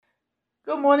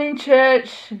Good morning,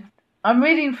 church. I'm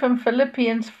reading from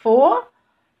Philippians 4,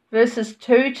 verses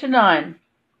 2 to 9.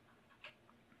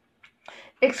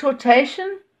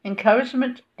 Exhortation,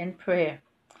 encouragement, and prayer.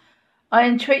 I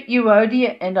entreat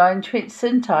Euodia and I entreat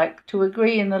Syntyche to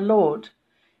agree in the Lord.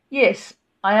 Yes,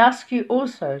 I ask you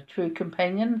also, true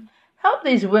companion, help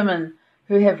these women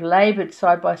who have laboured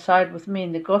side by side with me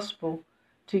in the gospel,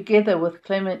 together with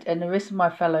Clement and the rest of my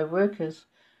fellow workers,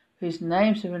 whose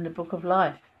names are in the book of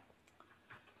life.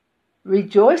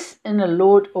 Rejoice in the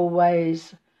Lord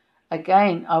always.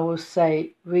 Again, I will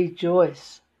say,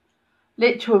 rejoice.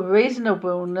 Let your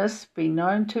reasonableness be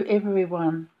known to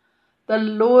everyone. The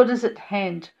Lord is at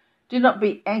hand. Do not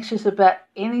be anxious about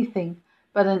anything,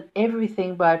 but in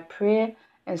everything by prayer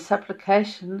and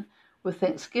supplication with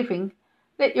thanksgiving,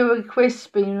 let your requests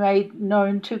be made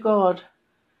known to God.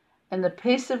 And the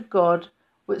peace of God,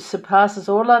 which surpasses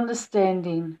all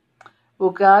understanding, will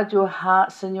guard your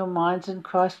hearts and your minds in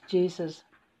Christ Jesus.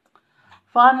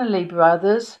 Finally,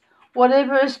 brothers,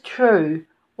 whatever is true,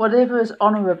 whatever is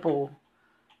honourable,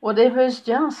 whatever is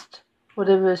just,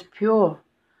 whatever is pure,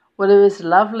 whatever is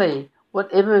lovely,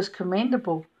 whatever is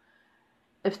commendable,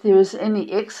 if there is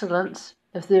any excellence,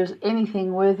 if there is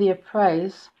anything worthy of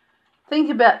praise,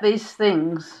 think about these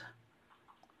things.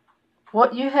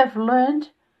 What you have learned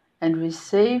and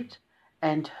received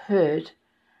and heard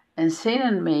and seen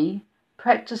in me,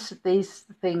 practice these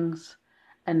things,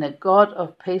 and the God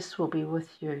of peace will be with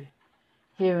you.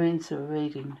 Here ends the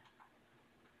reading.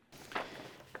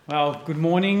 Well, good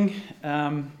morning.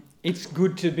 It's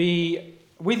good to be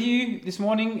with you this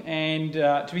morning and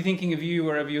to be thinking of you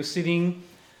wherever you're sitting.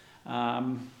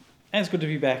 And it's good to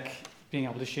be back, being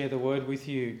able to share the word with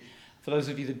you. For those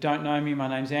of you that don't know me, my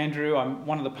name's Andrew. I'm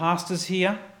one of the pastors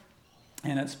here,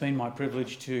 and it's been my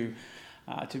privilege to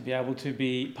be able to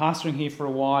be pastoring here for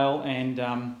a while and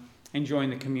enjoying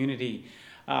the community.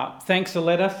 Thanks,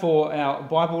 Aletta, for our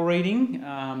Bible reading.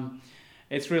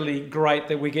 It's really great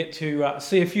that we get to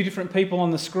see a few different people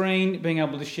on the screen, being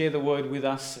able to share the word with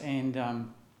us. And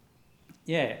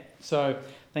so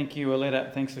thank you,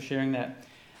 Aletta. Thanks for sharing that.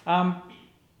 How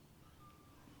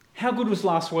good was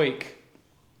last week?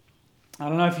 I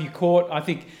don't know if you caught, I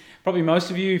think probably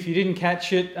most of you, if you didn't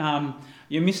catch it,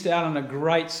 you missed out on a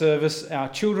great service, our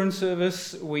children's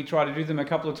service. We try to do them a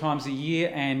couple of times a year,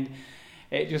 and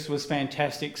it just was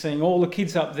fantastic seeing all the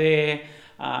kids up there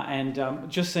and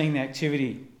just seeing the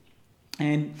activity.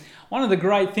 And one of the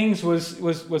great things was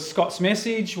Scott's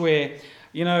message where,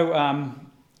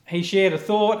 he shared a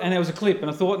thought and there was a clip, and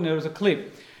a thought and there was a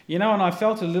clip. And I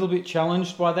felt a little bit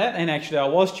challenged by that, and actually I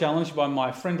was challenged by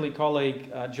my friendly colleague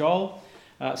Joel.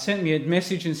 Sent me a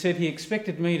message and said he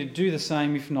expected me to do the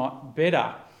same, if not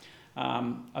better.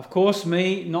 Of course,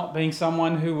 me not being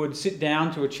someone who would sit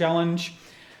down to a challenge,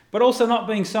 but also not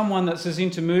being someone that's as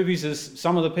into movies as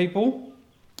some of the people,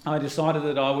 I decided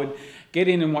that I would get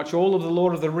in and watch all of the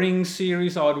Lord of the Rings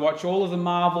series. I would watch all of the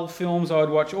Marvel films. I would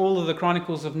watch all of the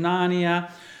Chronicles of Narnia.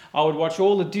 I would watch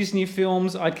all the Disney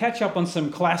films. I'd catch up on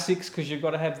some classics because you've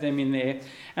got to have them in there.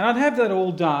 And I'd have that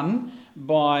all done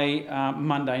by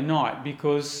Monday night,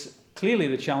 because clearly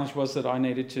the challenge was that I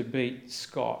needed to beat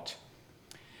Scott.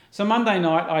 So Monday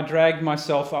night I dragged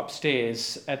myself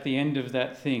upstairs at the end of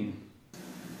that thing.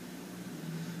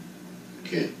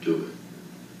 Can't do it.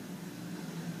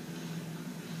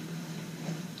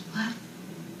 What?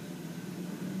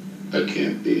 I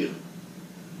can't be it.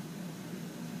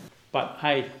 But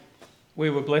hey, we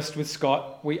were blessed with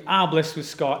Scott. We are blessed with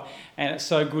Scott, and it's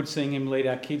so good seeing him lead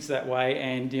our kids that way.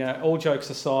 And all jokes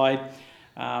aside,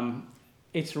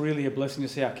 it's really a blessing to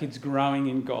see our kids growing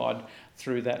in God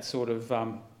through that sort of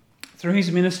through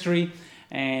his ministry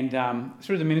and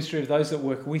through the ministry of those that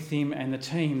work with him and the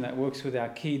team that works with our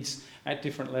kids at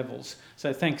different levels.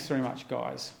 So thanks very much,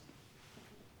 guys.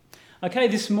 Okay,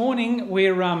 this morning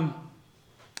we're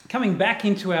coming back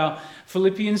into our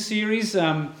Philippians series.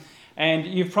 And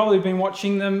you've probably been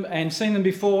watching them and seen them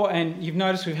before, and you've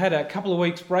noticed we've had a couple of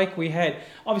weeks break. We had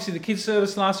obviously the kids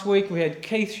service last week. We had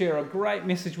Keith share a great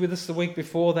message with us the week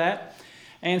before that.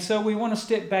 And so we want to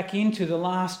step back into the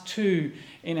last two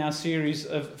in our series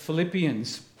of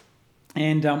Philippians.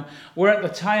 And we're at the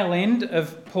tail end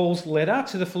of Paul's letter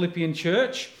to the Philippian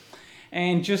church.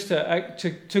 And just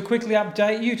to quickly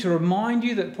update you, to remind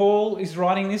you that Paul is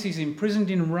writing this, he's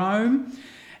imprisoned in Rome.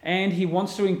 And he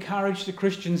wants to encourage the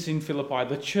Christians in Philippi,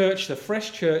 the church, the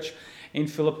fresh church in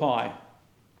Philippi.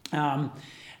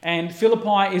 And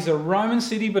Philippi is a Roman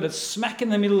city, but it's smack in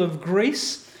the middle of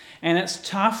Greece. And it's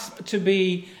tough to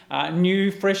be new,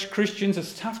 fresh Christians.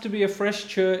 It's tough to be a fresh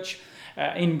church.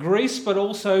 in Greece, but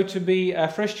also to be a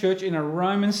Fresh Church in a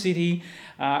Roman city.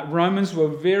 Romans were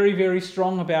very, very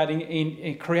strong about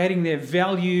in creating their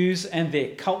values and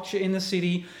their culture in the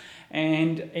city,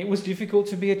 and it was difficult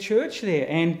to be a church there,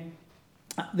 and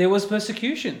there was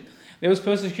persecution. There was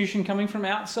persecution coming from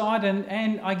outside,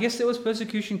 and I guess there was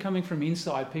persecution coming from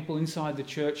inside, people inside the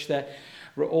church that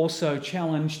were also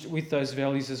challenged with those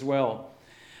values as well.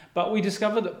 But we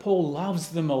discover that Paul loves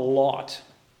them a lot.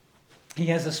 He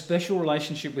has a special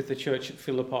relationship with the church at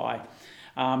Philippi.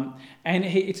 And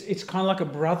it's kind of like a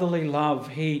brotherly love.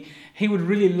 He would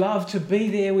really love to be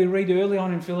there. We read early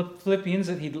on in Philippians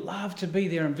that he'd love to be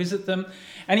there and visit them.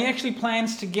 And he actually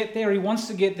plans to get there. He wants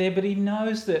to get there, but he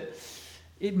knows that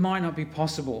it might not be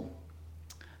possible.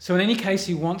 So in any case,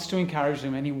 he wants to encourage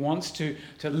them and he wants to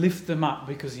lift them up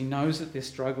because he knows that they're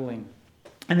struggling.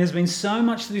 And there's been so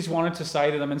much that he's wanted to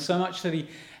say to them and so much that he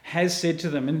has said to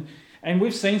them. And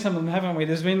we've seen some of them, haven't we?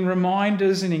 There's been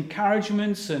reminders and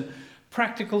encouragements and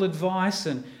practical advice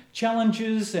and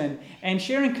challenges and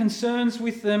sharing concerns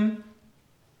with them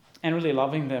and really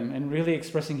loving them and really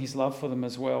expressing his love for them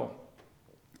as well.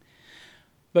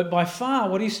 But by far,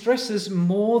 what he stresses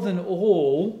more than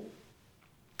all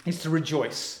is to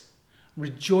rejoice.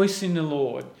 Rejoice in the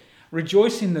Lord.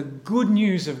 Rejoice in the good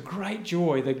news of great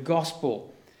joy, the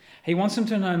gospel. He wants them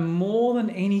to know more than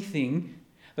anything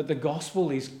that the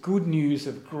gospel is good news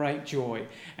of great joy,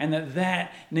 and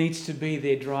that needs to be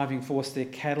their driving force, their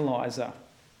catalyzer.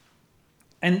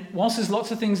 And whilst there's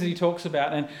lots of things that he talks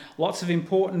about and lots of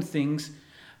important things,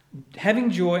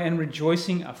 having joy and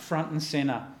rejoicing are front and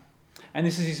centre. And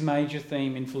this is his major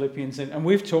theme in Philippians, and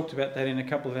we've talked about that in a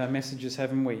couple of our messages,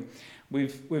 haven't we?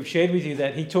 We've shared with you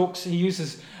that he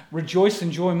uses rejoice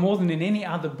and joy more than in any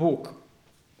other book.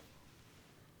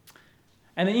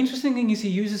 And the interesting thing is he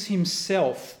uses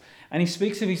himself and he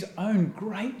speaks of his own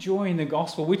great joy in the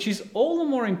gospel, which is all the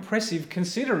more impressive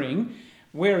considering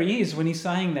where he is when he's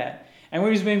saying that and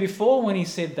where he's been before when he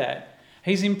said that.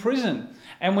 He's in prison.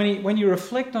 And when you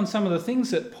reflect on some of the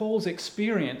things that Paul's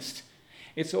experienced,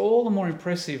 it's all the more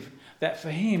impressive that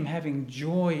for him having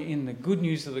joy in the good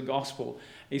news of the gospel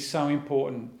is so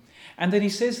important. And that he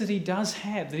says that he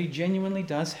genuinely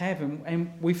does have.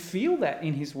 And we feel that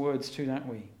in his words too, don't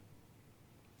we?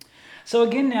 So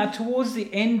again now, towards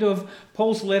the end of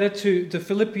Paul's letter to the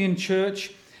Philippian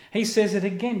church, he says it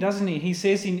again, doesn't he? He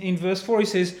says in verse 4, he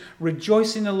says,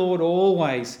 rejoice in the Lord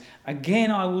always.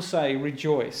 Again, I will say,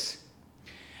 rejoice.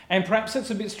 And perhaps it's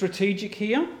a bit strategic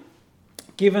here,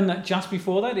 given that just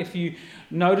before that, if you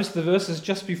notice the verses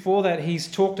just before that, he's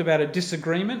talked about a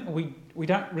disagreement. We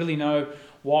don't really know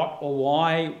what or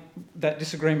why that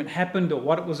disagreement happened or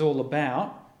what it was all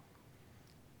about.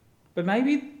 But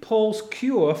maybe Paul's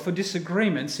cure for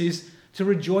disagreements is to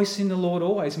rejoice in the Lord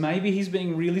always. Maybe he's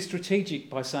being really strategic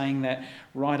by saying that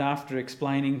right after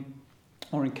explaining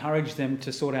or encourage them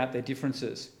to sort out their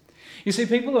differences. You see,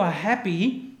 people who are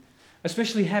happy,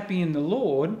 especially happy in the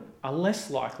Lord, are less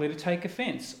likely to take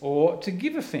offence or to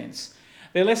give offence.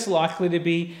 They're less likely to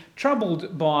be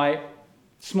troubled by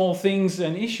small things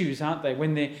and issues, aren't they?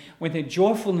 When they're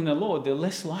joyful in the Lord, they're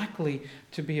less likely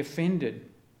to be offended.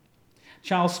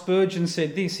 Charles Spurgeon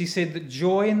said this. He said that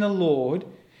joy in the Lord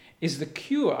is the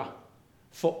cure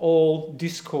for all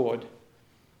discord.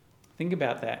 Think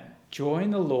about that. Joy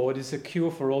in the Lord is the cure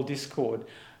for all discord.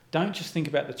 Don't just think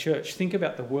about the church. Think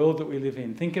about the world that we live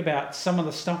in. Think about some of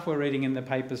the stuff we're reading in the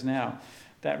papers now.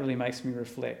 That really makes me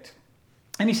reflect.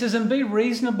 And he says, and be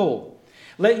reasonable.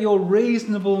 Let your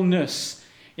reasonableness,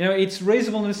 it's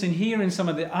reasonableness in here in some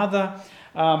of the other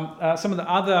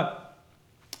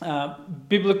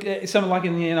biblical, some like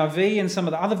in the NIV and some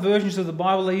of the other versions of the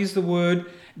Bible, they use the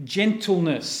word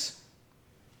gentleness.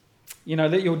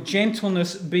 Let your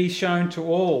gentleness be shown to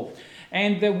all.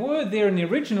 And the word there in the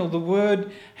original, the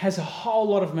word has a whole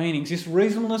lot of meanings. This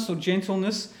reasonableness or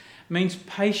gentleness means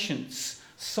patience,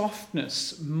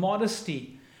 softness,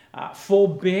 modesty,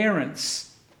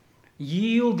 forbearance,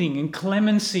 yielding and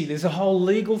clemency. There's a whole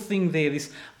legal thing there,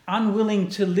 this unwilling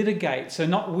to litigate, so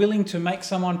not willing to make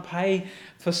someone pay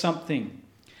for something.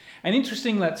 And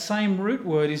interesting, that same root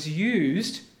word is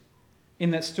used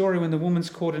in that story when the woman's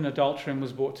caught in adultery and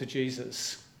was brought to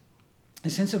Jesus. A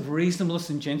sense of reasonableness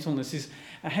and gentleness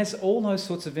has all those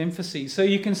sorts of emphases. So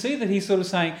you can see that he's sort of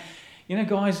saying,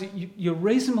 guys, your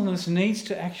reasonableness needs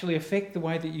to actually affect the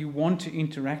way that you want to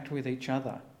interact with each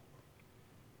other.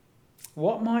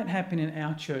 What might happen in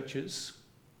our churches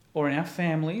or in our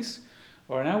families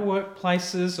or in our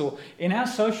workplaces or in our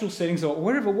social settings or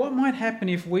wherever, what might happen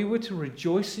if we were to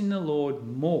rejoice in the Lord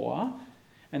more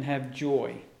and have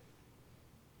joy?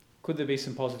 Could there be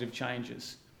some positive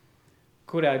changes?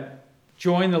 Could our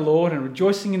joy in the Lord and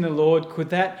rejoicing in the Lord, could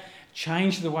that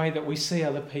change the way that we see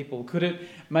other people? Could it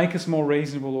make us more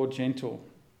reasonable or gentle?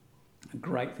 A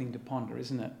great thing to ponder,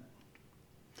 isn't it?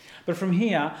 But from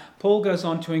here, Paul goes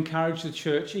on to encourage the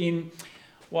church in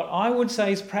what I would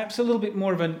say is perhaps a little bit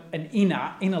more of an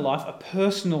inner life, a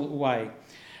personal way.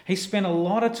 He spent a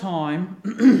lot of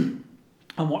time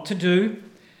on what to do,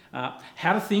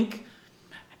 how to think,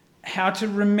 how to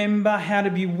remember, how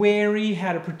to be wary,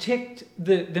 how to protect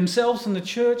themselves and the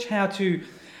church, how to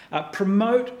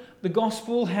promote the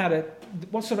gospel,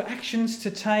 what sort of actions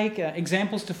to take,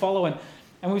 examples to follow.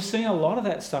 And we've seen a lot of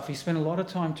that stuff. He spent a lot of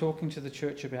time talking to the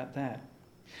church about that.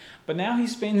 But now he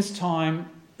spends time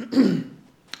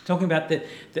talking about the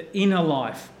inner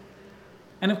life.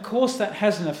 And of course that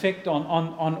has an effect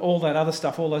on all that other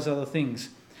stuff, all those other things.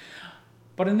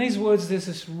 But in these words, there's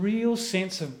this real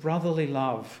sense of brotherly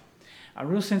love, a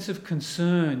real sense of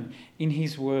concern in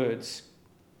his words.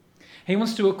 He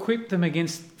wants to equip them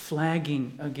against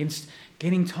flagging, against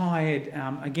getting tired,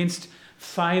 against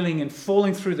failing and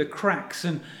falling through the cracks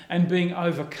and being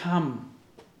overcome.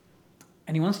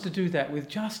 And he wants to do that with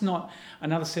just not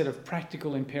another set of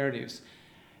practical imperatives.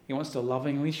 He wants to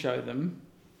lovingly show them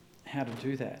how to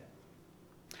do that.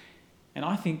 And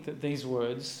I think that these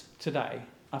words today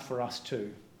are for us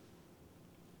too.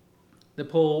 That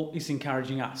Paul is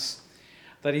encouraging us,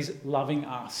 that he's loving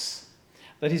us,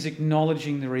 that he's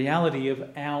acknowledging the reality of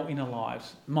our inner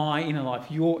lives, my inner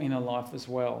life, your inner life as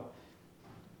well.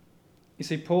 You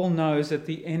see, Paul knows that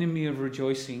the enemy of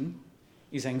rejoicing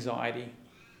is anxiety.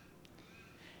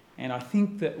 And I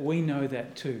think that we know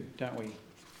that too, don't we?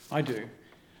 I do.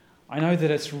 I know that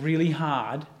it's really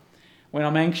hard when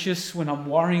I'm anxious, when I'm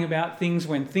worrying about things,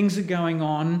 when things are going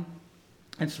on.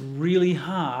 It's really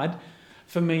hard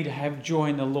for me to have joy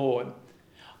in the Lord.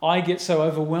 I get so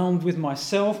overwhelmed with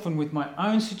myself and with my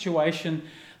own situation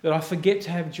that I forget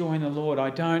to have joy in the Lord. I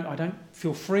don't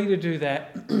feel free to do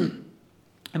that.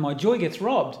 And my joy gets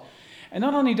robbed. And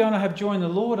not only don't I have joy in the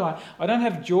Lord, I don't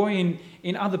have joy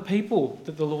in other people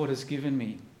that the Lord has given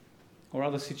me or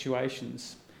other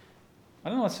situations. I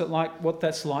don't know what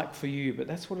that's like for you, but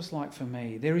that's what it's like for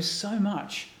me. There is so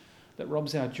much that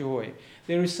robs our joy.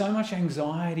 There is so much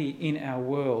anxiety in our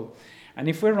world. And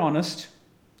if we're honest,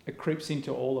 it creeps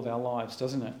into all of our lives,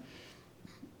 doesn't it?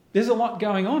 There's a lot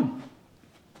going on.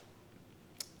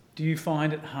 Do you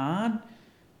find it hard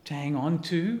to hang on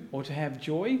to or to have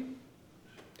joy?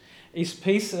 Is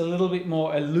peace a little bit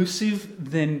more elusive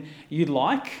than you'd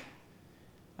like?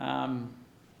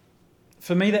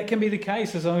 For me, that can be the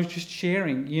case, as I was just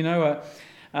sharing.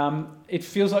 It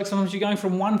feels like sometimes you're going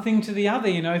from one thing to the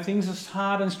other. Things are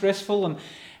hard and stressful,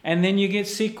 and then you get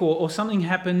sick or something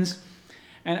happens,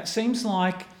 and it seems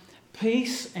like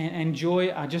peace and joy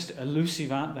are just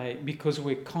elusive, aren't they? Because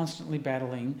we're constantly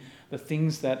battling the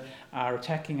things that are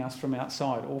attacking us from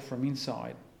outside or from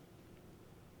inside.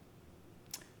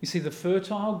 You see, the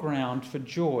fertile ground for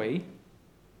joy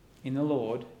in the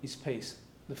Lord is peace.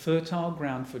 The fertile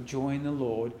ground for joy in the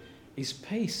Lord is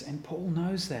peace, and Paul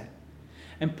knows that.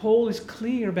 And Paul is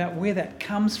clear about where that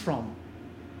comes from.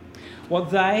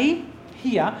 What they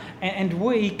here and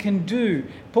we can do.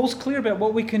 Paul's clear about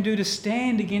what we can do to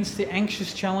stand against the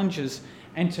anxious challenges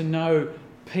and to know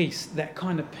peace, that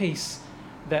kind of peace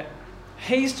that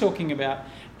he's talking about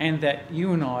and that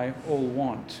you and I all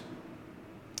want.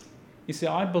 You see,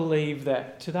 I believe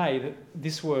that today that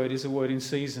this word is a word in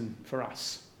season for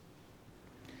us.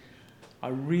 I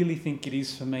really think it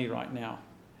is for me right now.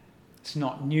 It's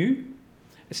not new,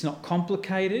 it's not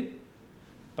complicated,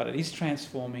 but it is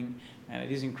transforming and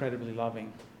it is incredibly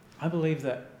loving. I believe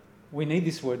that we need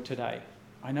this word today.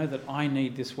 I know that I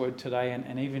need this word today,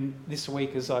 and even this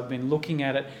week as I've been looking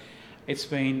at it, it's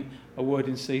been a word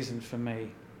in season for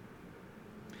me.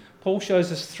 Paul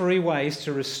shows us 3 ways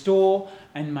to restore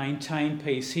and maintain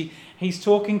peace. He's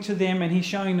talking to them and he's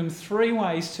showing them 3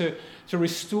 ways to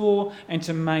restore and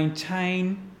to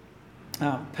maintain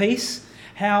peace.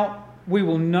 How we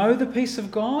will know the peace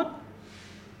of God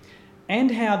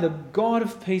and how the God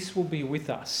of peace will be with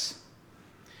us.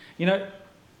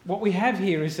 What we have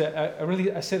here is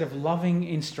a set of loving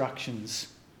instructions.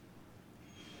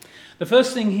 The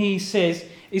first thing he says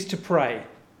is to pray.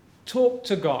 Talk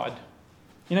to God.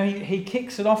 He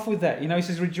kicks it off with that. He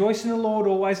says, rejoice in the Lord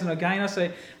always. And again, I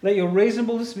say, let your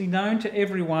reasonableness be known to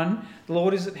everyone. The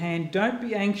Lord is at hand. Don't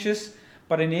be anxious,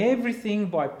 but in everything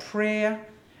by prayer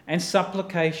and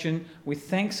supplication with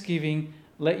thanksgiving,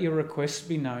 let your requests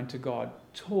be known to God.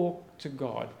 Talk to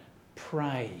God.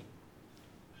 Pray.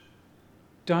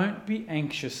 Don't be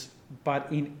anxious, but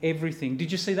in everything.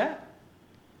 Did you see that?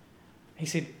 He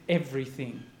said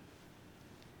everything.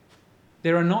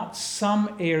 there are not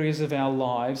some areas of our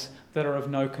lives that are of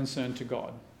no concern to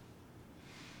God.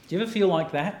 Do you ever feel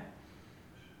like that?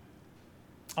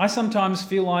 I sometimes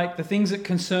feel like the things that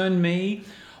concern me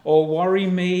or worry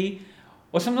me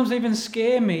or sometimes even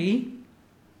scare me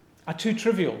are too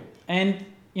trivial. And,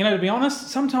 to be honest,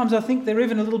 sometimes I think they're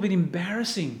even a little bit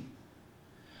embarrassing.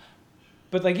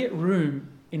 But they get room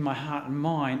in my heart and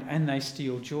mind and they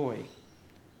steal joy.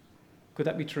 Could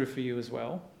that be true for you as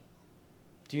well?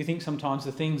 Do you think sometimes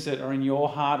the things that are in your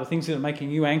heart or things that are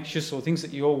making you anxious or things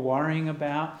that you're worrying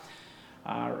about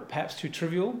are perhaps too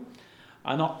trivial,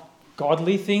 are not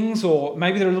godly things, or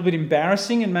maybe they're a little bit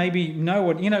embarrassing and maybe how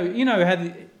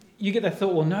you get that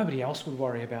thought, well, nobody else would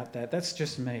worry about that. That's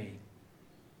just me.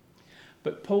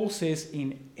 But Paul says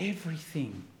in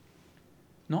everything,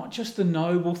 not just the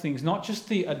noble things, not just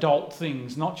the adult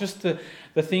things, not just the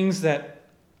things that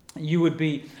you would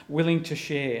be willing to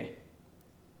share.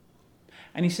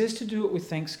 And he says to do it with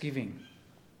thanksgiving.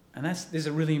 And there's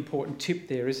a really important tip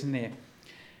there, isn't there?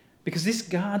 Because this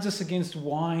guards us against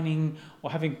whining or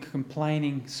having a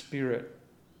complaining spirit.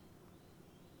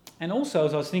 And also,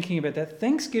 as I was thinking about that,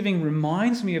 thanksgiving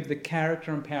reminds me of the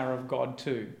character and power of God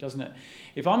too, doesn't it?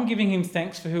 If I'm giving him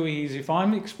thanks for who he is, if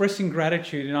I'm expressing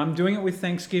gratitude and I'm doing it with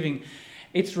thanksgiving,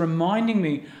 it's reminding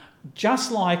me,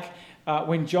 just like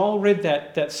when Joel read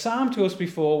that psalm to us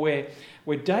before, where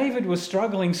David was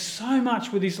struggling so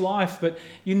much with his life, but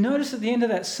you notice at the end of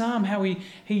that psalm how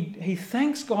he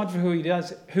thanks God for who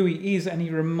he is, and he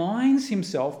reminds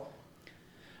himself,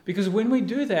 because when we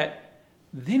do that,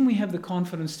 then we have the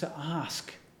confidence to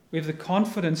ask. We have the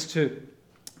confidence to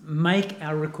make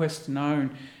our requests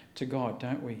known to God,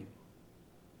 don't we?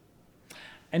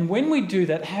 And when we do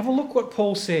that, have a look what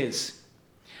Paul says.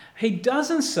 What he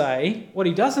doesn't say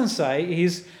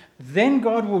is, then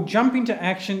God will jump into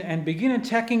action and begin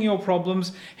attacking your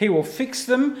problems. He will fix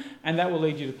them and that will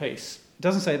lead you to peace. It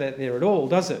doesn't say that there at all,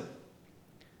 does it?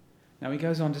 Now he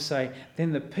goes on to say,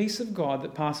 then the peace of God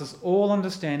that passes all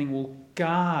understanding will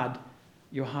guard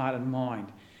your heart and mind.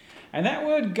 And that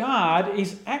word guard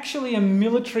is actually a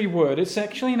military word. It's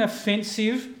actually an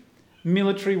offensive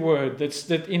military word that's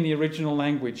in the original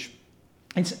language.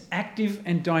 It's active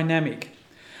and dynamic.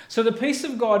 So the peace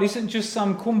of God isn't just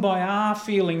some kumbaya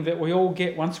feeling that we all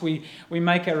get once we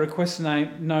make our requests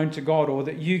known to God, or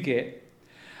that you get.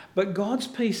 But God's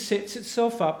peace sets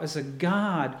itself up as a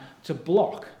guard to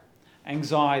block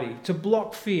anxiety, to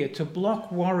block fear, to block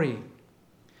worry,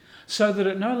 so that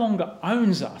it no longer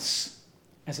owns us,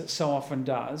 as it so often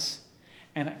does,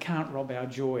 and it can't rob our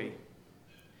joy.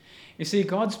 You see,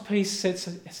 God's peace sets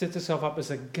itself up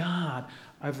as a guard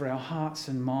over our hearts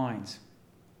and minds.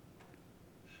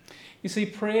 You see,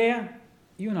 prayer,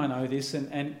 you and I know this,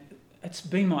 and it's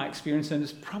been my experience, and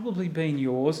it's probably been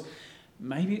yours.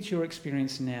 Maybe it's your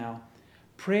experience now.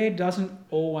 Prayer doesn't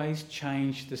always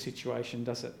change the situation,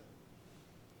 does it?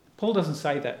 Paul doesn't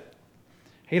say that.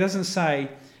 He doesn't say,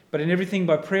 but in everything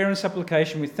by prayer and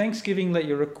supplication with thanksgiving, let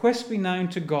your requests be known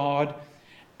to God,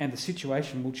 and the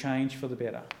situation will change for the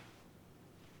better.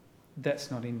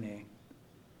 That's not in there.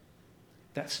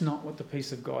 That's not what the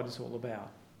peace of God is all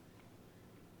about.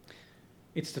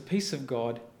 It's the peace of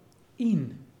God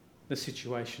in the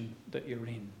situation that you're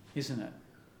in, isn't it?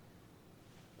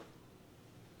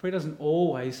 Prayer doesn't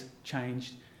always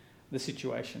change the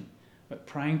situation, but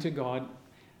praying to God,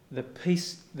 the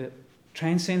peace that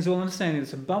transcends all understanding,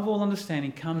 that's above all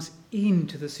understanding, comes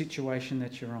into the situation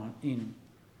that you're in.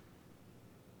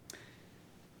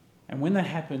 And when that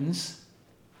happens,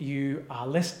 you are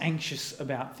less anxious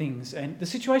about things. And the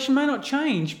situation may not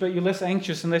change, but you're less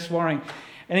anxious and less worrying.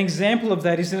 An example of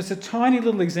that is that it's a tiny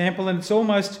little example, and it's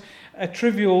almost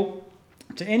trivial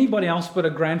to anybody else but a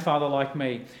grandfather like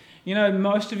me. You know,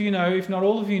 most of you know, if not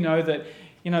all of you know, that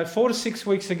 4 to 6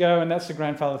 weeks ago, and that's the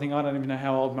grandfather thing, I don't even know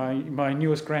how old my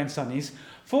newest grandson is.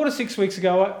 4 to 6 weeks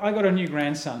ago, I got a new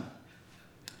grandson.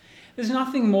 There's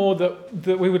nothing more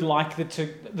that we would like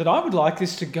that I would like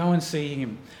is to go and see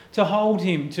him, to hold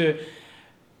him, to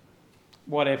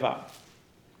whatever.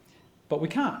 But we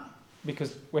can't,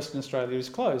 because Western Australia is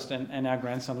closed, and our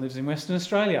grandson lives in Western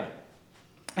Australia.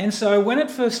 And so when it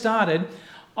first started,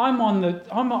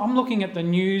 I'm looking at the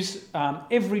news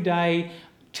every day,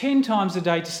 10 times a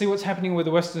day, to see what's happening with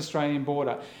the Western Australian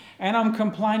border. And I'm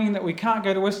complaining that we can't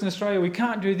go to Western Australia, we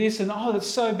can't do this, and that's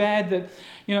so bad that,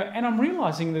 and I'm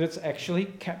realising that it's actually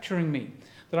capturing me,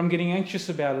 that I'm getting anxious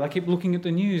about it. I keep looking at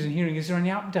the news and hearing, is there any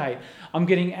update? I'm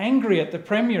getting angry at the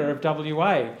Premier of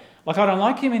WA, like I don't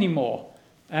like him anymore.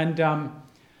 And I'm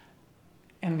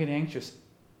getting anxious,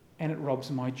 and it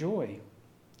robs my joy.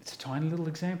 It's a tiny little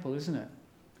example, isn't it?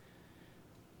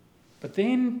 But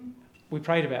then we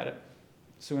prayed about it.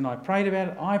 So when I prayed about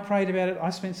it,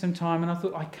 I spent some time and I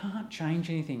thought, I can't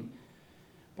change anything,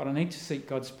 but I need to seek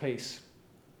God's peace.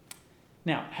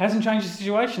 Now, it hasn't changed the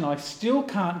situation. I still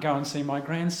can't go and see my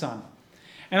grandson.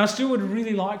 And I still would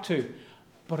really like to,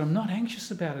 but I'm not anxious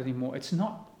about it anymore. It's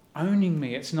not owning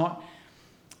me. It's not,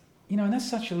 and that's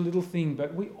such a little thing,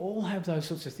 but we all have those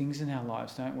sorts of things in our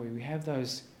lives, don't we? We have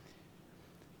those.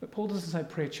 But Paul doesn't say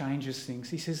prayer changes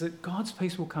things. He says that God's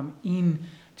peace will come in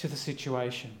to the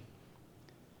situation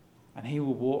and he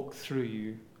will walk through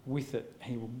you with it.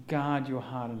 He will guard your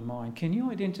heart and mind. Can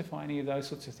you identify any of those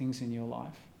sorts of things in your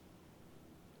life?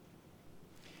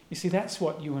 You see, that's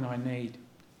what you and I need.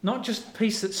 Not just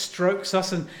peace that strokes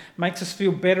us and makes us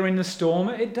feel better in the storm.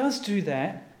 It does do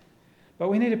that. But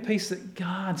we need a peace that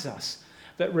guards us,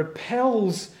 that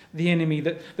repels the enemy,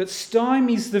 that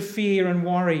stymies the fear and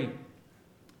worry,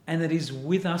 and that is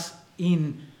with us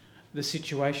in the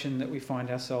situation that we find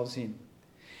ourselves in.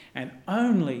 And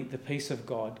only the peace of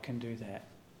God can do that.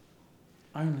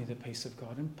 Only the peace of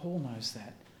God. And Paul knows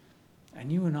that. And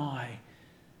you and I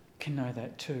can know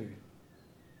that too.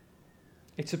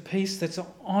 It's a peace that's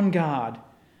on guard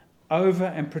over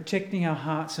and protecting our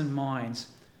hearts and minds.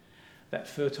 That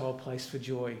fertile place for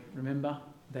joy. Remember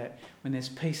that when there's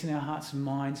peace in our hearts and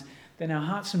minds, then our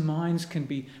hearts and minds can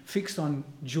be fixed on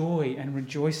joy and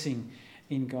rejoicing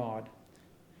in God.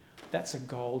 That's a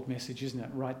gold message, isn't it?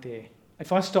 Right there.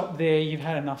 If I stop there, you've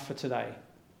had enough for today.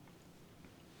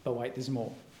 But wait, there's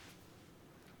more.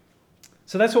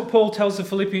 So that's what Paul tells the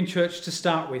Philippian church to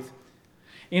start with.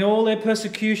 In all their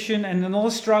persecution and in all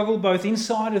the struggle, both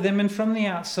inside of them and from the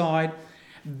outside,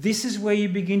 this is where you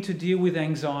begin to deal with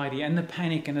anxiety and the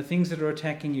panic and the things that are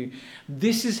attacking you.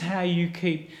 This is how you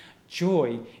keep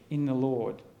joy in the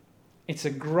Lord. It's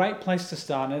a great place to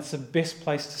start, and it's the best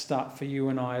place to start for you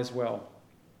and I as well.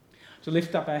 To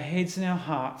lift up our heads and our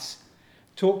hearts,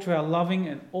 talk to our loving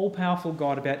and all-powerful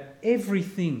God about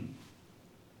everything,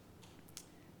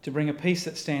 to bring a peace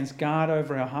that stands guard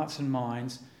over our hearts and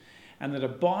minds and that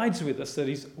abides with us, that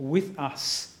is with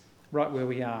us right where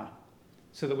we are,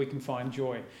 so that we can find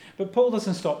joy. But Paul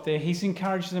doesn't stop there. He's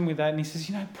encouraged them with that, and he says,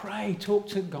 pray, talk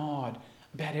to God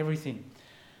about everything.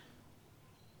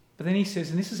 But then he says,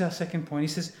 and this is our second point, he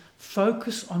says,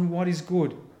 focus on what is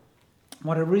good,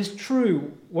 whatever is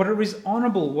true, whatever is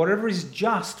honourable, whatever is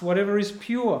just, whatever is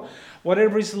pure,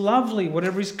 whatever is lovely,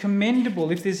 whatever is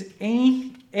commendable. If there's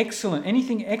anything excellent,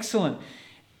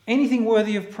 anything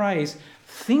worthy of praise,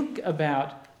 think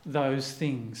about those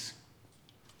things.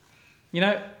 We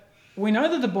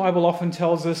know that the Bible often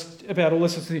tells us about all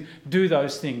this sort of thing, do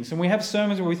those things. And we have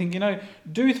sermons where we think,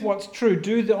 do what's true,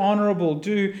 do the honourable,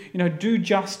 do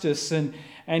justice and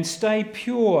stay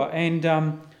pure. And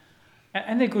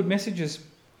they're good messages.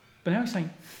 But now he's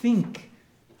saying, think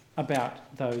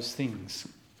about those things.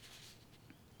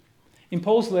 In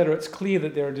Paul's letter, it's clear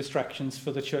that there are distractions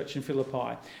for the church in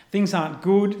Philippi. Things aren't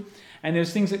good, and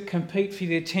there's things that compete for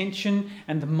the attention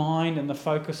and the mind and the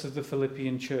focus of the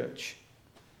Philippian church.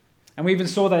 And we even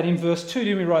saw that in verse 2,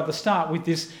 didn't we, right at the start, with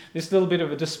this little bit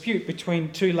of a dispute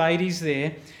between two ladies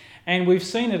there. And we've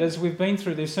seen it as we've been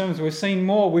through these sermons. We've seen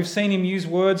more. We've seen him use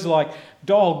words like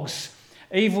dogs,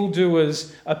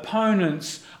 evildoers,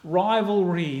 opponents,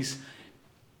 rivalries.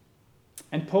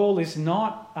 And Paul is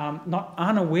not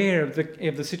unaware of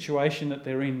the situation that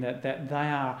they're in, that they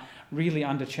are really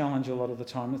under challenge a lot of the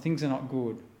time, that things are not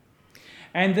good.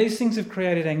 And these things have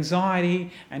created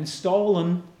anxiety and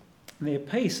stolen their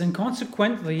peace, and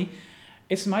consequently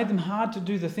it's made them hard to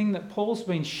do the thing that Paul's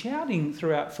been shouting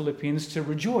throughout Philippians, to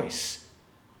rejoice.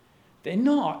 They're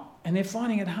not, and they're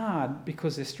finding it hard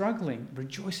because they're struggling.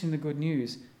 Rejoice in the good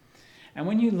news. And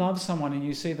when you love someone and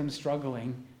you see them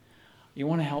struggling, you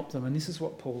want to help them, and this is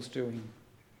what Paul's doing.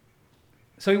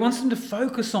 So he wants them to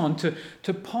focus on,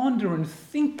 to ponder and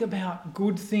think about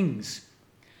good things.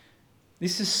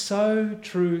 This is so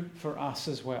true for us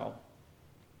as well.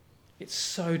 It's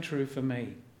so true for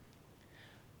me.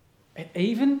 It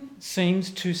even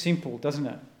seems too simple, doesn't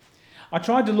it? I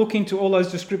tried to look into all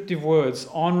those descriptive words,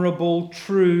 honourable,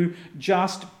 true,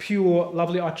 just, pure,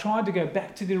 lovely. I tried to go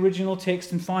back to the original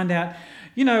text and find out,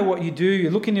 what you do. You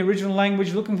look in the original language,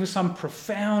 you're looking for some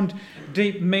profound,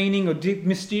 deep meaning or deep,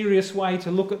 mysterious way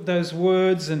to look at those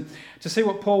words and to see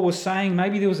what Paul was saying.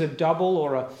 Maybe there was a double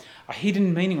or a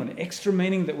hidden meaning or an extra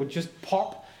meaning that would just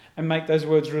pop and make those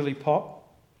words really pop.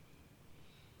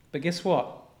 But guess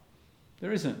what?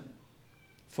 There isn't.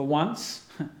 For once,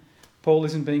 Paul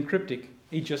isn't being cryptic.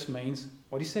 He just means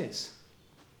what he says.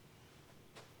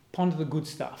 Ponder the good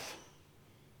stuff.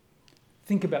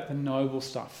 Think about the noble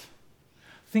stuff.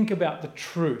 Think about the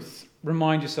truth.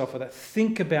 Remind yourself of that.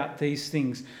 Think about these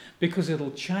things because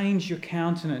it'll change your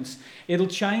countenance. It'll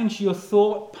change your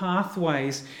thought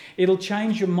pathways. It'll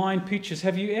change your mind pictures.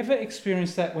 Have you ever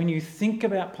experienced that when you think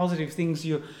about positive things,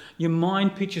 your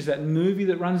mind pictures, that movie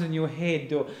that runs in your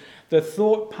head, or the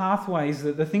thought pathways,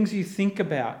 the things you think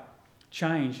about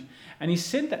change? And he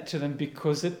said that to them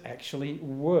because it actually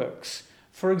works.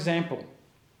 For example,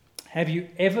 have you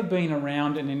ever been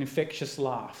around an infectious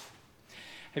laugh?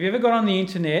 Have you ever got on the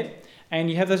internet and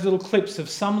you have those little clips of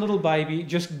some little baby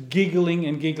just giggling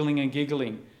and giggling and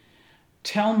giggling?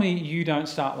 Tell me you don't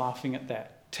start laughing at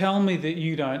that. Tell me that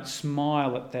you don't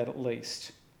smile at that at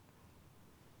least.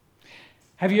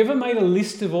 Have you ever made a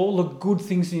list of all the good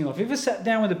things in your life? Have you ever sat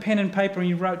down with a pen and paper and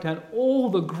you wrote down all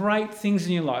the great things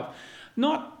in your life?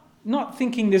 Not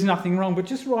thinking there's nothing wrong, but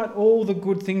just write all the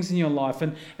good things in your life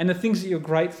and the things that you're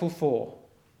grateful for.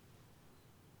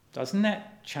 Doesn't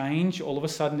that change all of a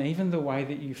sudden even the way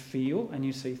that you feel and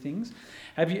you see things?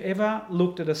 Have you ever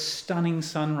looked at a stunning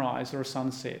sunrise or a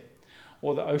sunset,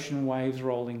 or the ocean waves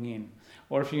rolling in,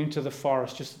 or if you're into the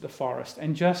forest, just at the forest,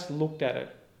 and just looked at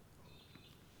it?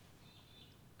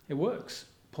 It works.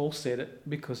 Paul said it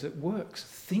because it works.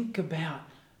 Think about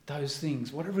those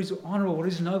things. Whatever is honourable,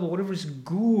 whatever is noble, whatever is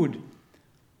good.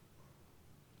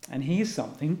 And here's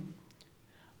something.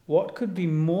 What could be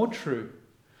more true,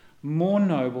 more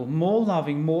noble, more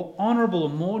loving, more honourable,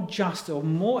 more just, or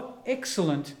more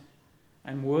excellent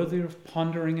and worthy of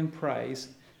pondering and praise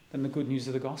than the good news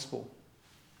of the gospel?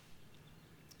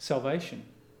 Salvation.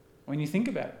 When you think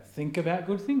about it, think about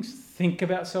good things. Think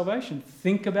about salvation.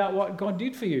 Think about what God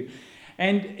did for you.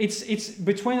 And it's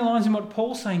between the lines in what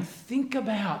Paul's saying. Think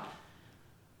about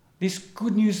this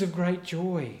good news of great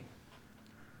joy.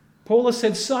 Paul has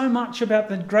said so much about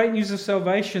the great news of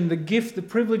salvation, the gift, the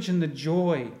privilege, and the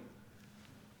joy.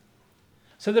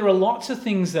 So there are lots of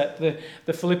things that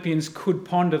the Philippians could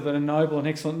ponder that are noble and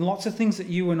excellent, and lots of things that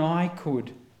you and I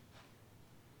could.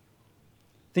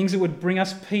 Things that would bring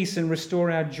us peace and restore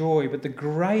our joy. But the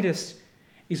greatest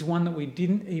is one that we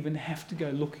didn't even have to go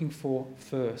looking for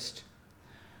first.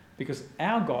 Because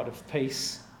our God of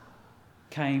peace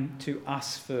came to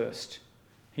us first.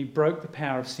 He broke the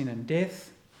power of sin and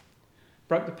death,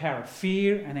 broke the power of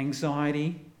fear and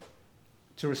anxiety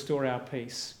to restore our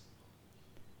peace.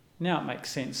 Now it makes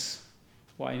sense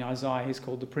why in Isaiah he's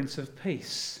called the Prince of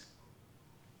Peace.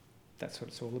 That's what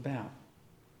it's all about.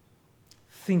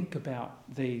 Think about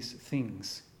these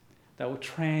things. They will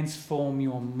transform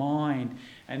your mind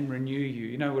and renew you.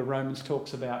 You know where Romans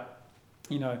talks about,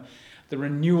 the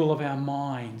renewal of our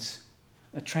minds,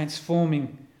 the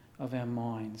transforming of our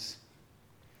minds.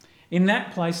 In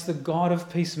that place, the God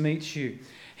of peace meets you.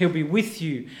 He'll be with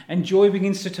you, and joy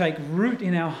begins to take root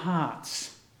in our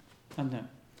hearts. And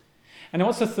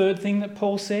what's the third thing that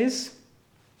Paul says?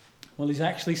 Well, he's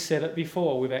actually said it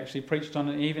before. We've actually preached on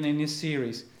it even in this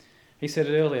series. He said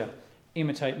it earlier.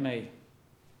 Imitate me.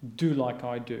 Do like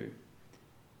I do.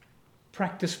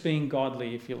 Practice being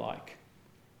godly, if you like.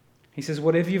 He says,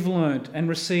 whatever you've learnt and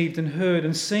received and heard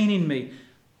and seen in me,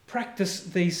 practice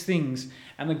these things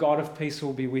and the God of peace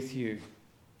will be with you.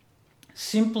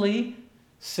 Simply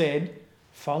said,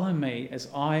 follow me as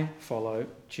I follow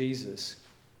Jesus.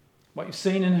 What you've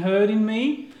seen and heard in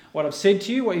me, what I've said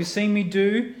to you, what you've seen me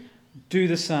do, do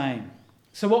the same.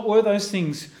 So what were those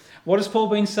things? What has Paul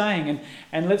been saying?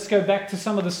 And let's go back to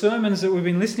some of the sermons that we've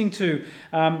been listening to.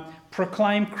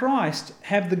 Proclaim Christ.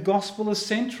 Have the gospel as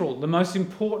central. The most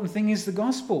important thing is the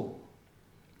gospel.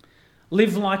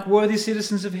 Live like worthy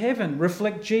citizens of heaven.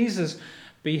 Reflect Jesus.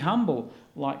 Be humble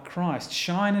like Christ.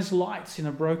 Shine as lights in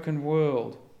a broken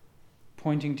world,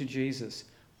 pointing to Jesus.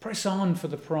 Press on for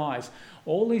the prize.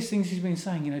 All these things he's been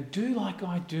saying, do like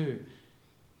I do.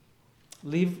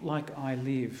 Live like I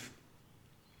live.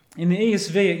 In the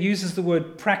ESV, it uses the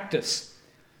word practice.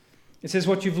 It says,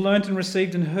 what you've learnt and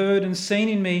received and heard and seen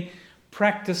in me,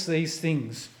 practice these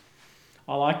things.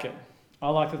 I like it. I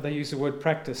like that they use the word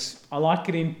practice. I like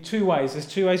it in two ways. There's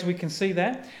two ways we can see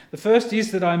that. The first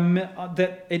is that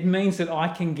it means that I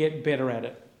can get better at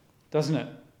it, doesn't it?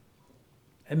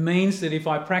 It means that if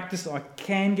I practice, I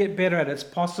can get better at it. It's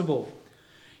possible.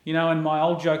 And my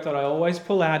old joke that I always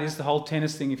pull out is the whole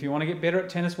tennis thing. If you want to get better at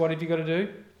tennis, what have you got to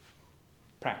do?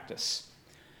 Practice.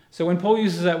 So when Paul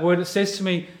uses that word, it says to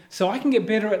me, so I can get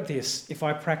better at this if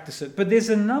I practice it. But there's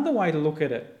another way to look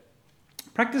at it.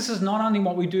 Practice is not only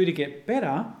what we do to get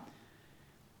better,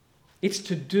 it's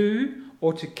to do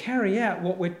or to carry out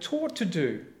what we're taught to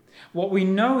do, what we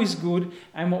know is good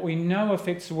and what we know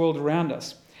affects the world around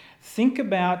us. Think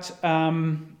about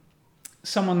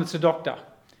someone that's a doctor.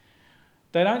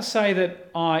 They don't say that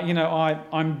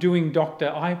I'm doing doctor.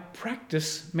 I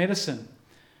practice medicine.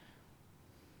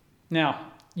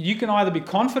 Now, you can either be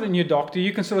confident in your doctor,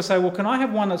 you can sort of say, well, can I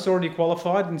have one that's already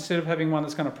qualified instead of having one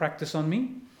that's going to practice on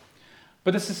me?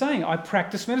 But it's the saying, I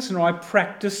practice medicine or I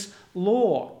practice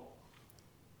law.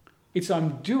 It's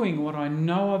I'm doing what I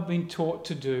know I've been taught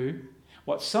to do,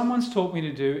 what someone's taught me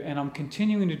to do, and I'm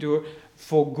continuing to do it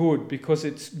for good because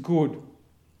it's good.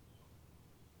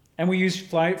 And we use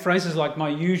phrases like my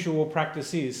usual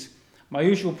practice is. My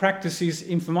usual practice is,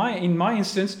 in my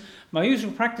instance, my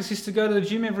usual practice is to go to the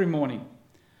gym every morning.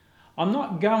 I'm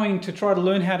not going to try to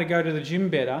learn how to go to the gym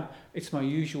better. It's my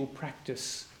usual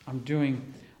practice. I'm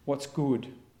doing what's good.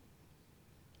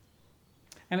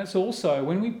 And it's also,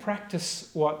 when we practice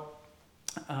what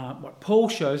Paul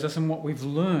shows us and what we've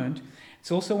learned,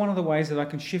 it's also one of the ways that I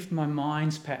can shift my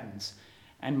mind's patterns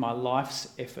and my life's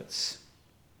efforts.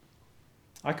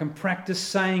 I can practice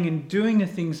saying and doing the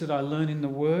things that I learn in the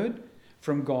Word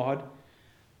from God,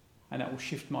 and that will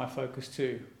shift my focus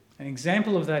too. An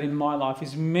example of that in my life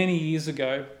is many years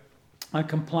ago, I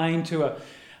complained to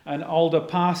an older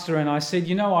pastor and I said,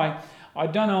 I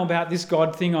don't know about this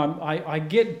God thing. I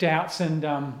get doubts and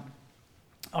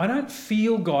I don't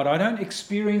feel God. I don't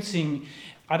experience Him.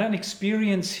 I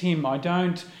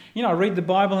don't, I read the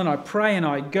Bible and I pray and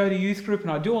I go to youth group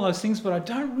and I do all those things, but I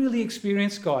don't really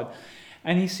experience God.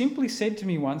 And he simply said to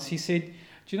me once, he said,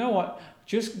 do you know what?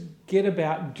 Just get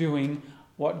about doing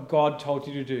what God told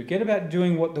you to do. Get about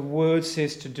doing what the Word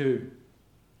says to do.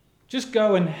 Just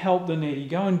go and help the needy.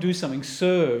 Go and do something.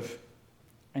 Serve.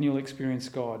 And you'll experience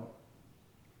God.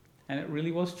 And it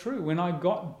really was true. When I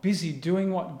got busy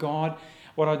doing what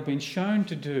I'd been shown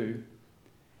to do,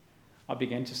 I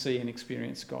began to see and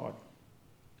experience God.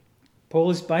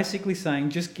 Paul is basically saying,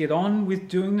 just get on with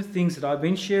doing the things that I've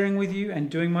been sharing with you and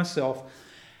doing myself,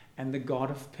 and the God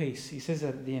of peace. He says that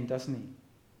at the end, doesn't he?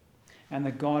 And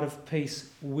the God of peace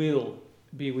will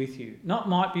be with you. Not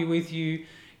might be with you.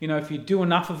 If you do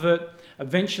enough of it,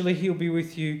 eventually He'll be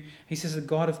with you. He says the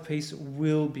God of peace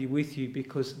will be with you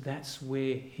because that's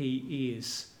where He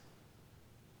is.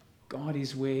 God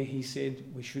is where He said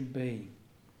we should be.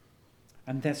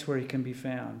 And that's where He can be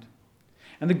found.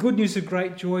 And the good news of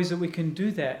great joy is that we can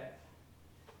do that.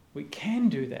 We can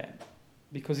do that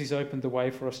because He's opened the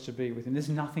way for us to be with Him. There's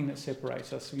nothing that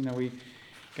separates us. We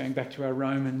going back to our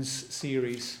Romans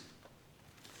series.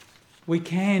 We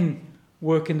can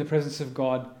work in the presence of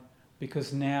God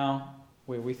because now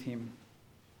we're with Him.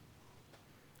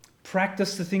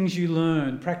 Practice the things you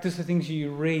learn. Practice the things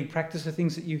you read. Practice the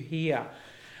things that you hear.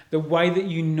 The way that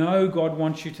you know God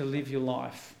wants you to live your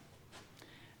life.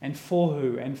 And for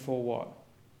who and for what.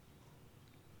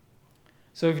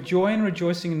 So if joy and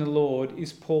rejoicing in the Lord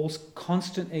is Paul's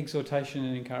constant exhortation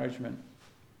and encouragement,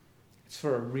 it's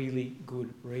for a really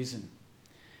good reason.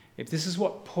 If this is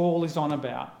what Paul is on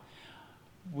about,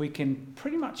 we can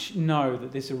pretty much know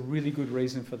that there's a really good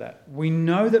reason for that. We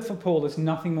know that for Paul there's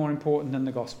nothing more important than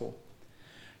the gospel.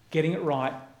 Getting it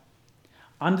right,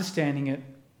 understanding it,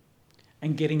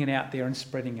 and getting it out there and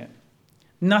spreading it.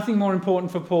 Nothing more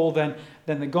important for Paul than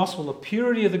the gospel, the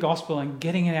purity of the gospel and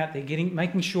getting it out there,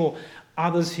 making sure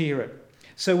others hear it.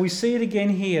 So we see it again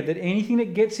here, that anything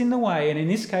that gets in the way, and in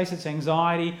this case it's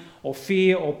anxiety or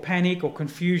fear or panic or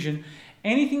confusion,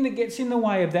 anything that gets in the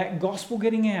way of that gospel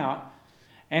getting out,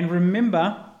 and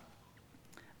remember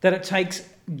that it takes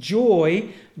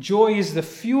joy. Joy is the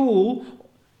fuel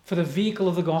for the vehicle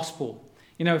of the gospel.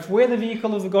 If we're the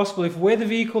vehicle of the gospel, if we're the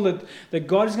vehicle that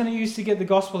God is going to use to get the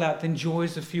gospel out, then joy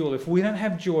is the fuel. If we don't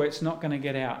have joy, it's not going to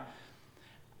get out.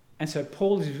 And so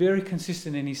Paul is very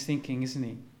consistent in his thinking, isn't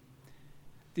he?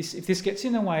 If this gets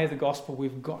in the way of the gospel,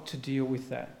 we've got to deal with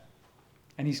that.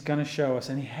 And he's going to show us,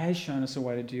 and he has shown us a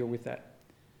way to deal with that.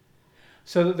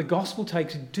 So that the gospel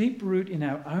takes deep root in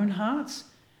our own hearts,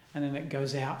 and then it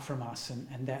goes out from us.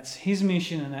 And that's his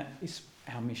mission, and that is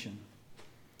our mission.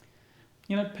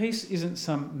 Peace isn't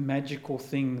some magical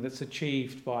thing that's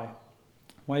achieved by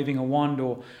waving a wand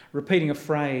or repeating a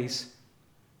phrase.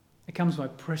 It comes by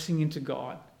pressing into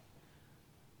God,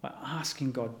 by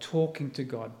asking God, talking to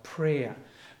God, prayer,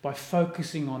 by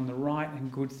focusing on the right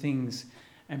and good things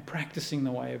and practicing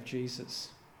the way of Jesus.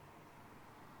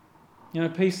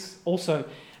 Peace also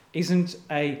isn't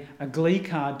a glee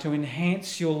card to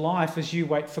enhance your life as you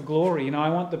wait for glory. I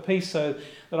want the peace so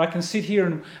that I can sit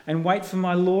here and wait for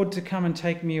my Lord to come and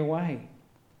take me away.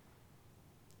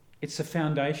 It's the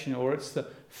foundation, or it's the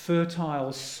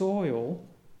fertile soil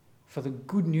for the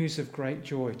good news of great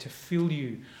joy to fill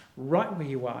you right where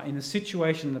you are, in the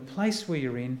situation, the place where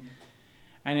you're in,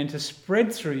 and then to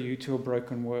spread through you to a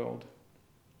broken world.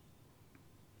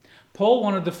 Paul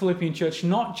wanted the Philippian church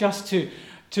not just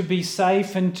to be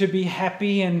safe and to be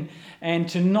happy and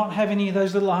to not have any of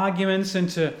those little arguments, and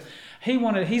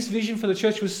his vision for the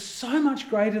church was so much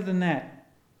greater than that.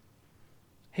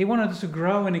 He wanted it to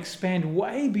grow and expand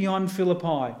way beyond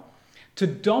Philippi, to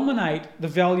dominate the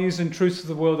values and truths of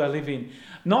the world they live in.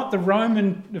 Not the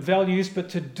Roman values, but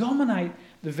to dominate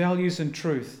the values and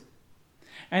truth.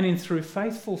 And through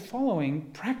faithful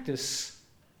practice,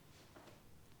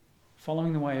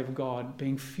 following the way of God,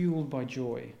 being fueled by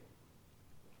joy.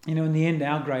 In the end,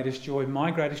 our greatest joy, my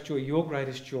greatest joy, your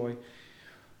greatest joy,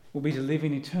 will be to live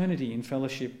in eternity in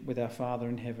fellowship with our Father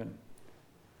in heaven.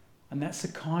 And that's the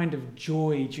kind of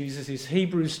joy Jesus is.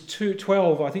 Hebrews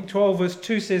 2:12, I think 12 verse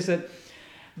 2 says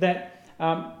that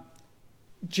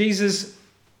Jesus,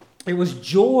 it was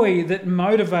joy that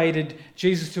motivated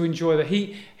Jesus to enjoy that.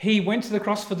 He went to the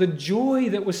cross for the joy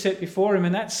that was set before him,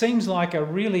 and that seems like a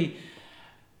really,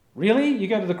 you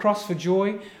go to the cross for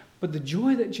joy? But the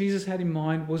joy that Jesus had in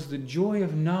mind was the joy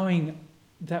of knowing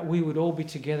that we would all be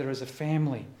together as a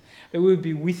family, that we would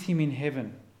be with him in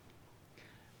heaven.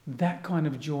 That kind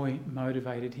of joy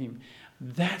motivated him.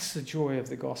 That's the joy of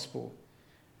the gospel.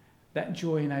 That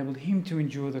joy enabled him to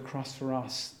endure the cross for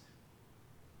us.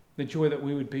 The joy that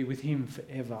we would be with him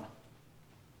forever.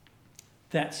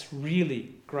 That's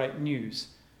really great news,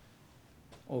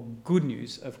 or good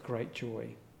news of great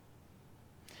joy.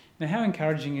 Now, how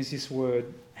encouraging is this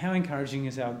word? How encouraging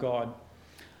is our God?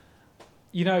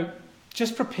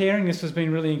 Just preparing this has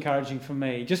been really encouraging for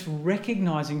me. Just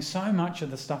recognising so much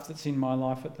of the stuff that's in my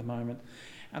life at the moment.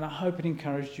 And I hope it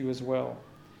encouraged you as well.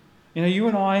 You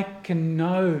and I can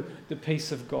know the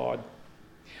peace of God.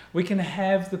 We can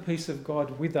have the peace of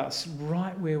God with us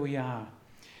right where we are.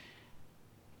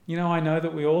 I know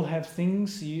that we all have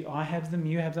things. I have them,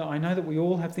 you have them. I know that we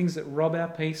all have things that rob our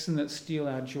peace and that steal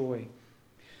our joy.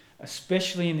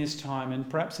 Especially in this time, and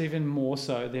perhaps even more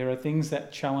so, there are things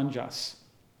that challenge us.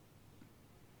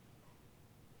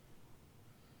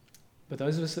 But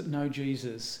those of us that know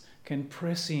Jesus can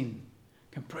press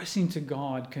into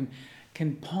God,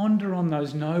 can ponder on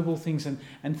those noble things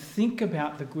and think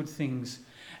about the good things,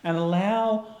 and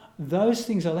allow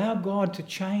God to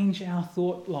change our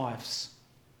thought lives.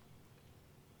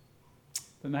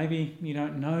 But maybe you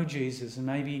don't know Jesus, and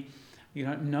maybe you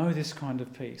don't know this kind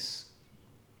of peace.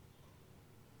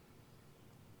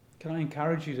 Can I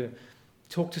encourage you to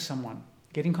talk to someone,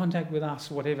 get in contact with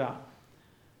us, whatever,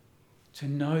 to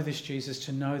know this Jesus,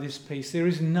 to know this peace? There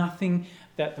is nothing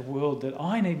that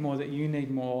I need more, that you need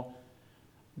more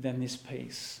than this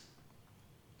peace.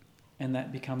 And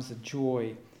that becomes the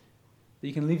joy, that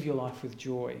you can live your life with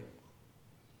joy.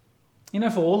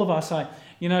 For all of us,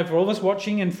 for all of us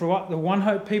watching, and for the One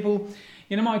Hope people,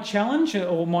 my challenge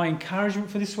or my encouragement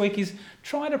for this week is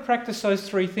try to practice those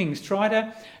three things.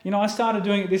 I started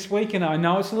doing it this week, and I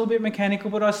know it's a little bit mechanical,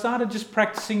 but I started just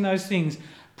practicing those things,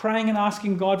 praying and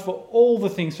asking God for all the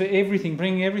things, for everything,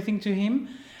 bringing everything to him,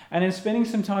 and then spending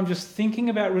some time just thinking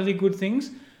about really good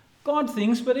things, God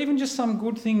things, but even just some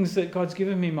good things that God's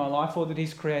given me in my life or that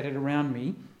he's created around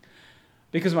me,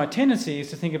 because my tendency is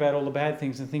to think about all the bad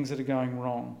things and things that are going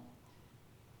wrong.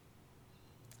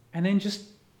 And then just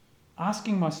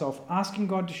asking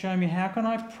God to show me, how can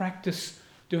I practice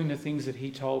doing the things that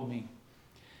he told me?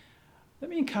 Let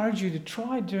me encourage you to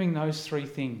try doing those three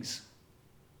things.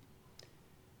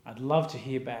 I'd love to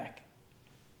hear back.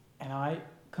 And I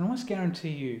can almost guarantee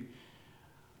you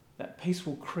that peace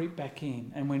will creep back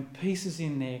in. And when peace is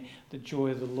in there, the joy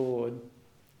of the Lord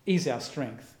is our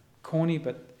strength. Corny,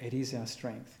 but it is our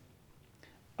strength.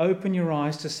 Open your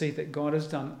eyes to see that God has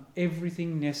done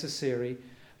everything necessary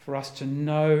for us to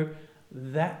know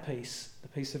that peace, the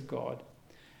peace of God,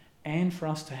 and for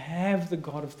us to have the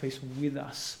God of peace with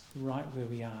us right where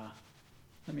we are.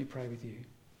 Let me pray with you.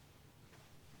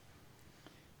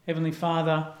 Heavenly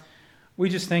Father, we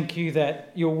just thank you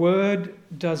that your word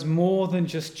does more than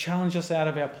just challenge us out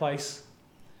of our place,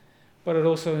 but it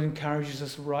also encourages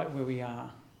us right where we are.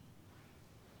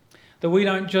 That we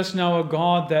don't just know a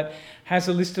God that has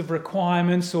a list of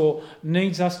requirements or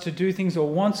needs us to do things or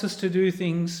wants us to do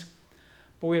things,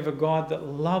 but we have a God that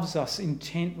loves us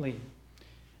intently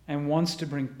and wants to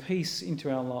bring peace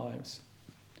into our lives.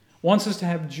 Wants us to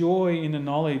have joy in the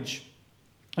knowledge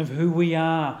of who we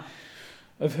are,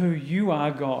 of who you are,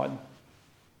 God,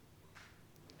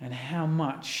 and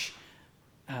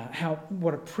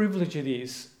what a privilege it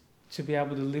is to be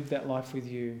able to live that life with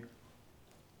you.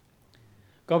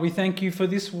 God, we thank you for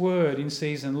this word in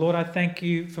season. Lord, I thank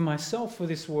you for myself for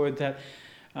this word, that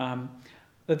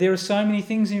there are so many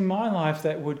things in my life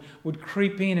that would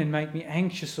creep in and make me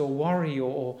anxious or worry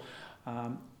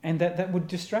and that would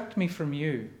distract me from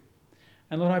you.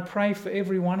 And Lord, I pray for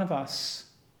every one of us.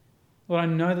 Lord, I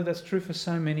know that that's true for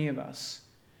so many of us.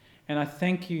 And I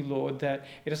thank you, Lord, that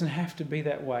it doesn't have to be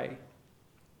that way.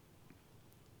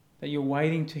 That you're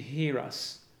waiting to hear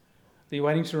us. That you're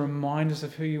waiting to remind us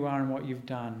of who you are and what you've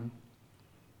done.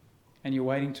 And you're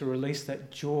waiting to release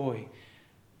that joy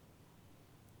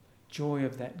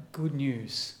of that good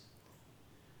news.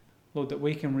 Lord, that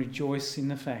we can rejoice in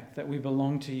the fact that we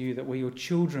belong to you, that we're your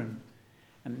children,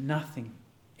 and nothing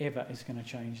ever is going to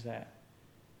change that.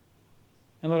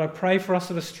 And Lord, I pray for us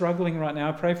that are struggling right now.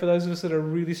 I pray for those of us that are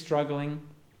really struggling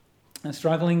and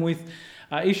struggling with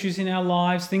issues in our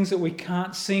lives, things that we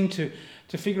can't seem to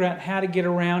figure out how to get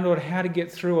around or how to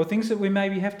get through, or things that we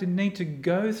maybe need to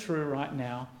go through right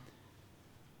now.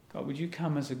 God, would you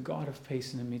come as a God of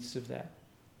peace in the midst of that?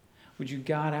 Would you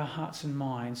guard our hearts and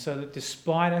minds so that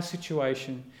despite our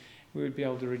situation, we would be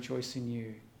able to rejoice in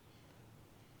you?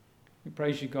 We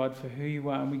praise you, God, for who you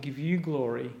are, and we give you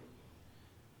glory.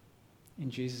 In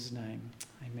Jesus' name,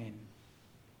 amen.